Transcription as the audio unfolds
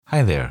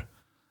Hi there.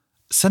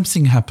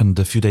 Something happened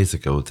a few days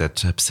ago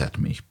that upset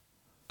me.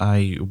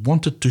 I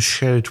wanted to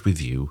share it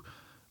with you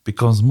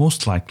because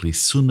most likely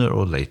sooner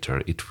or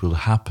later it will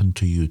happen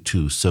to you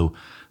too, so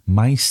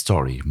my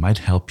story might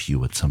help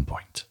you at some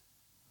point.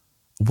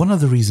 One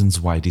of the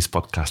reasons why this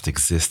podcast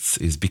exists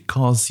is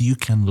because you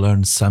can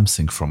learn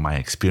something from my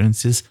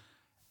experiences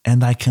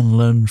and I can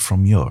learn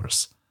from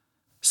yours.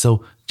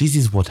 So this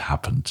is what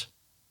happened.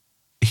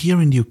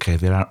 Here in the UK,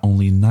 there are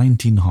only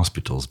 19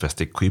 hospitals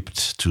best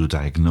equipped to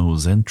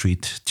diagnose and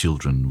treat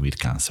children with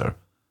cancer.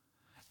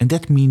 And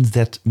that means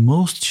that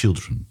most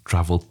children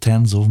travel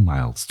tens of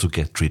miles to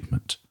get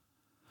treatment.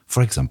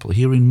 For example,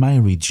 here in my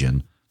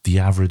region, the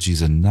average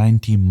is a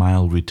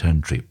 90-mile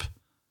return trip.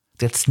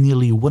 That's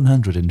nearly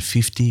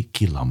 150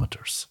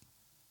 kilometers.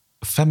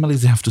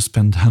 Families have to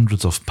spend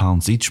hundreds of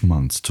pounds each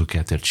month to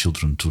get their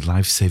children to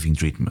life-saving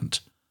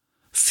treatment.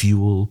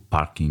 Fuel,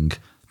 parking,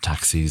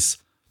 taxis,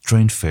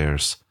 train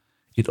fares,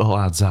 it all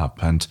adds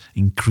up, and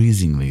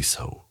increasingly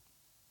so.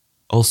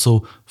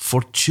 Also,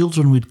 for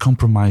children with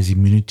compromised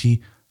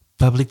immunity,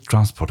 public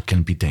transport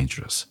can be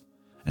dangerous,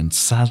 and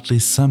sadly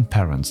some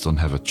parents don't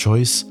have a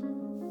choice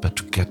but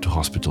to get to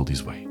hospital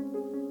this way.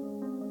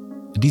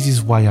 This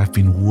is why I've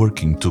been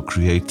working to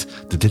create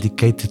the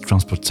dedicated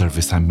transport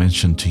service I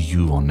mentioned to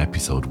you on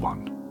episode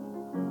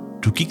 1.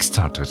 To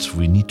kickstart it,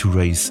 we need to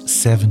raise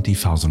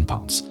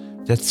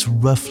 £70,000. That's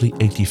roughly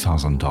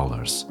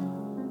 $80,000.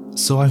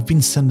 So I've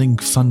been sending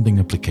funding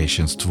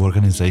applications to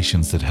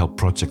organizations that help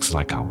projects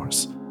like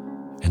ours.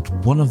 And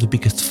one of the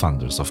biggest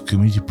funders of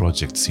community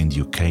projects in the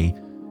UK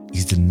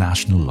is the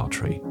National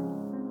Lottery.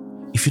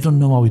 If you don't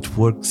know how it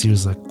works,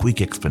 here's a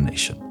quick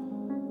explanation.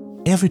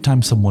 Every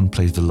time someone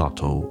plays the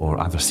lotto or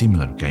other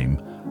similar game,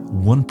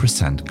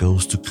 1%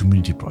 goes to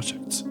community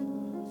projects.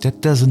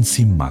 That doesn't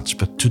seem much,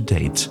 but to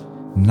date,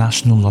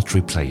 National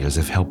Lottery players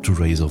have helped to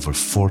raise over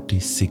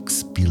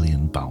 £46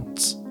 billion.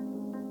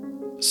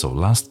 So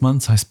last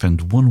month I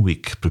spent 1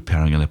 week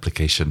preparing an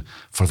application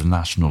for the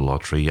National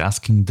Lottery,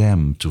 asking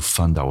them to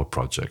fund our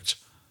project.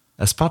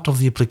 As part of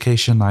the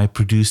application, I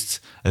produced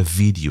a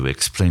video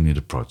explaining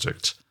the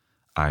project.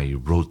 I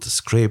wrote the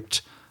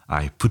script,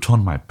 I put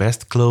on my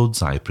best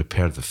clothes, I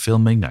prepared the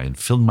filming, I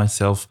filmed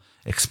myself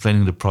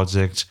explaining the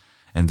project,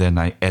 and then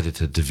I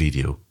edited the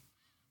video.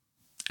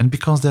 And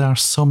because there are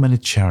so many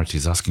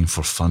charities asking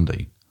for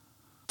funding,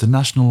 the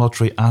National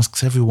Lottery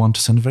asks everyone to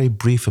send very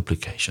brief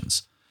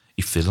applications.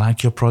 If they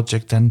like your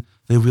project, then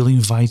they will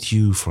invite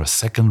you for a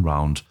second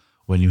round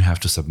when you have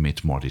to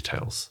submit more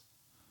details.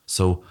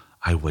 So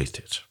I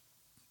waited.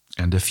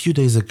 And a few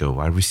days ago,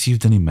 I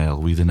received an email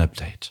with an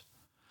update.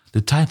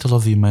 The title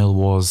of the email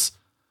was,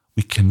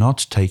 "We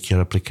cannot take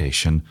your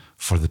application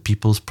for the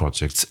People's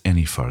Projects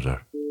any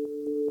further."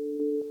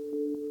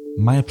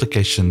 My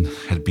application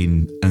had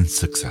been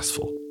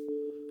unsuccessful.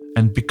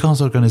 And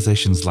because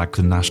organizations like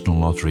the National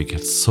Lottery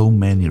get so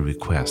many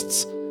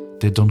requests,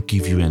 they don't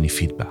give you any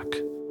feedback.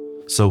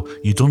 So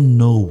you don't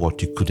know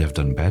what you could have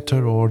done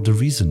better or the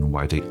reason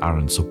why they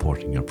aren't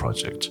supporting your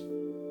project.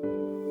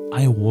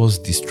 I was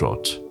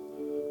distraught.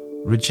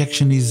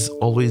 Rejection is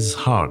always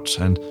hard,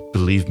 and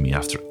believe me,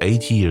 after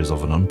 8 years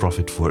of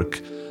non-profit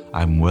work,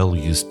 I'm well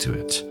used to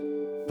it.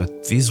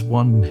 But this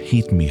one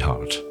hit me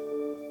hard.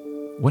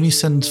 When you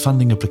send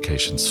funding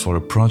applications for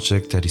a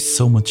project that is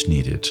so much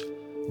needed,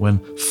 when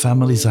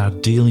families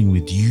are dealing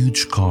with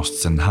huge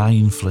costs and high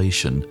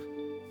inflation,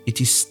 it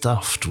is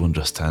tough to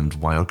understand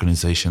why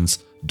organizations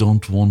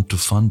don't want to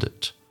fund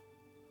it.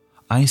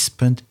 I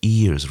spent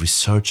years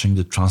researching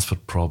the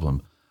transport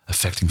problem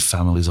affecting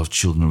families of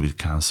children with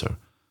cancer,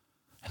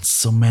 and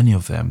so many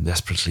of them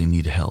desperately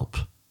need help.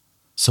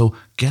 So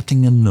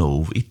getting a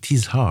no, it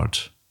is hard,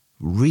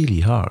 really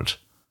hard.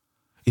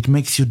 It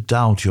makes you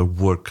doubt your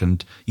work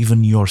and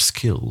even your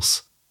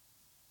skills.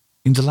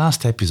 In the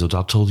last episode,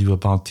 I told you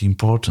about the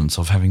importance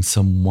of having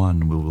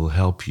someone who will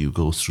help you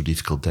go through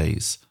difficult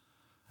days.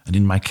 And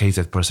in my case,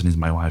 that person is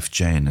my wife,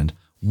 Jane, and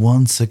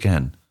once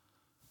again,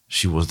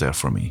 she was there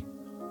for me.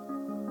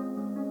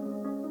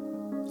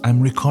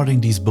 I'm recording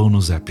this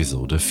bonus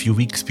episode a few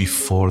weeks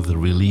before the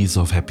release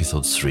of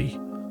episode 3.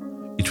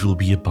 It will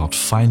be about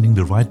finding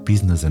the right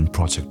business and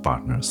project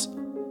partners.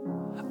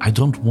 I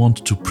don't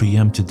want to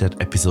preempt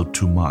that episode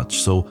too much,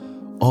 so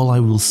all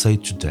I will say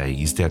today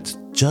is that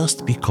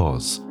just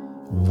because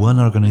one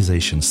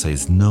organization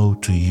says no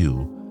to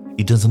you,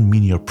 it doesn't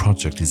mean your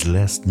project is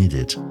less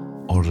needed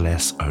or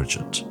less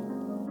urgent.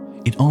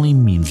 It only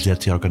means that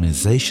the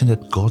organization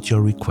that got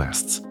your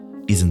requests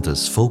isn't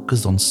as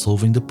focused on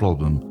solving the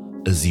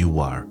problem as you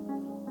are.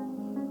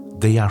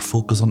 They are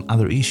focused on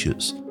other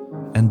issues,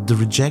 and the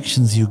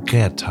rejections you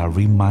get are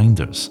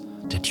reminders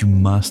that you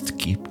must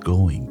keep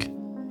going.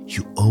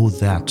 You owe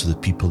that to the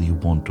people you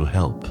want to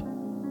help.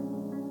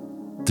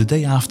 The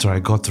day after I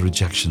got the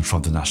rejection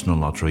from the National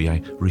Lottery,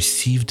 I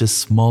received a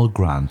small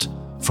grant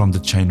from the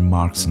chain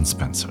Marks &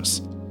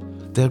 Spencer's.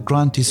 Their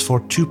grant is for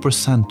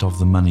 2% of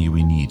the money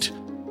we need.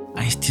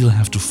 I still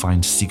have to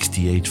find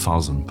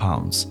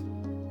 £68,000.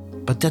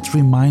 But that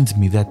reminds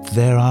me that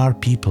there are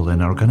people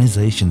and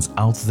organizations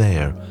out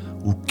there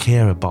who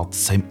care about the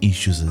same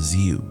issues as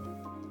you.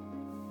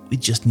 We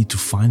just need to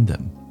find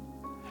them.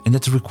 And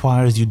that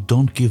requires you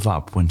don't give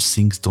up when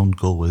things don't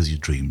go as you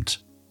dreamed.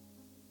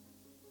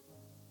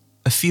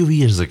 A few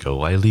years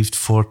ago, I lived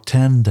for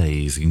 10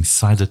 days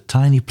inside a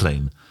tiny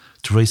plane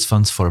to raise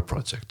funds for a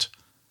project.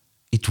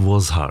 It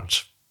was hard.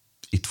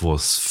 It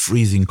was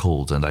freezing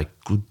cold and I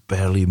could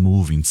barely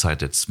move inside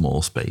that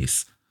small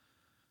space.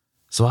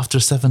 So after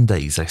 7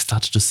 days, I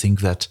started to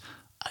think that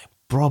I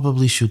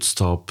probably should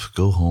stop,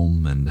 go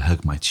home and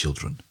hug my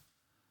children.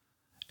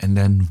 And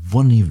then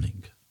one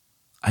evening,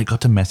 I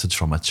got a message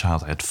from a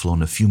child I had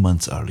flown a few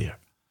months earlier.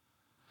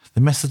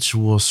 The message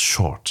was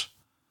short,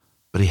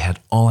 but it had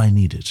all I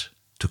needed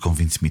to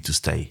convince me to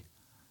stay.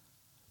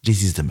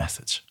 This is the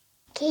message.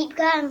 Keep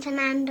going,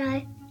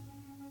 Fernando.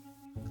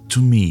 To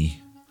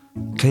me,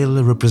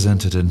 Kayla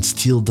represented and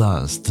still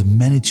does the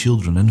many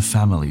children and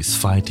families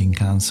fighting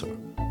cancer.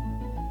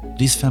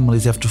 These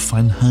families have to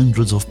find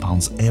hundreds of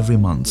pounds every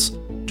month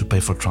to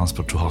pay for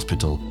transport to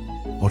hospital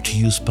or to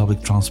use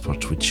public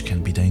transport, which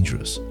can be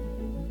dangerous.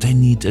 They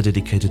need a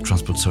dedicated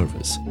transport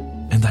service,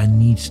 and I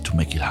need to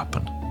make it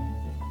happen.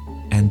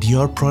 And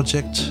your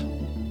project?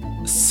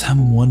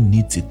 Someone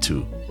needs it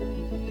too.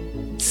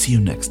 See you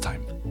next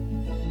time.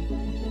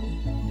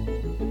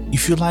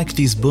 If you like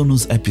this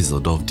bonus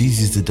episode of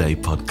This Is The Day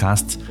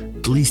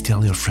podcast, please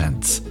tell your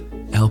friends.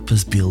 Help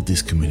us build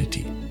this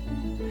community.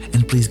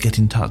 And please get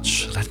in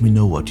touch. Let me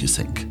know what you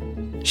think.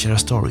 Share a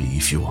story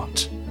if you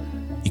want.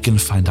 You can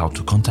find out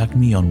to contact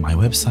me on my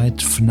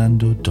website,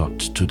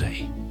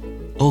 fernando.today.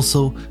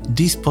 Also,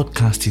 this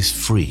podcast is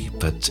free,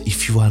 but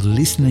if you are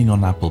listening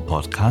on Apple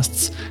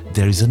Podcasts,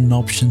 there is an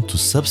option to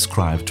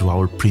subscribe to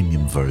our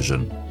premium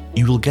version.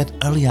 You will get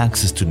early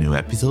access to new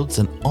episodes,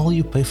 and all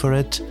you pay for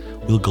it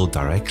will go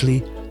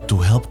directly to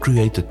help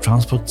create a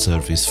transport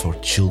service for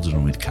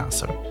children with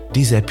cancer.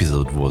 This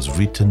episode was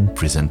written,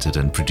 presented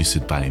and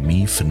produced by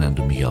me,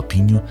 Fernando Miguel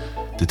Pinho.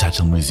 The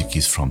title music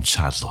is from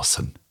Chad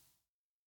Lawson.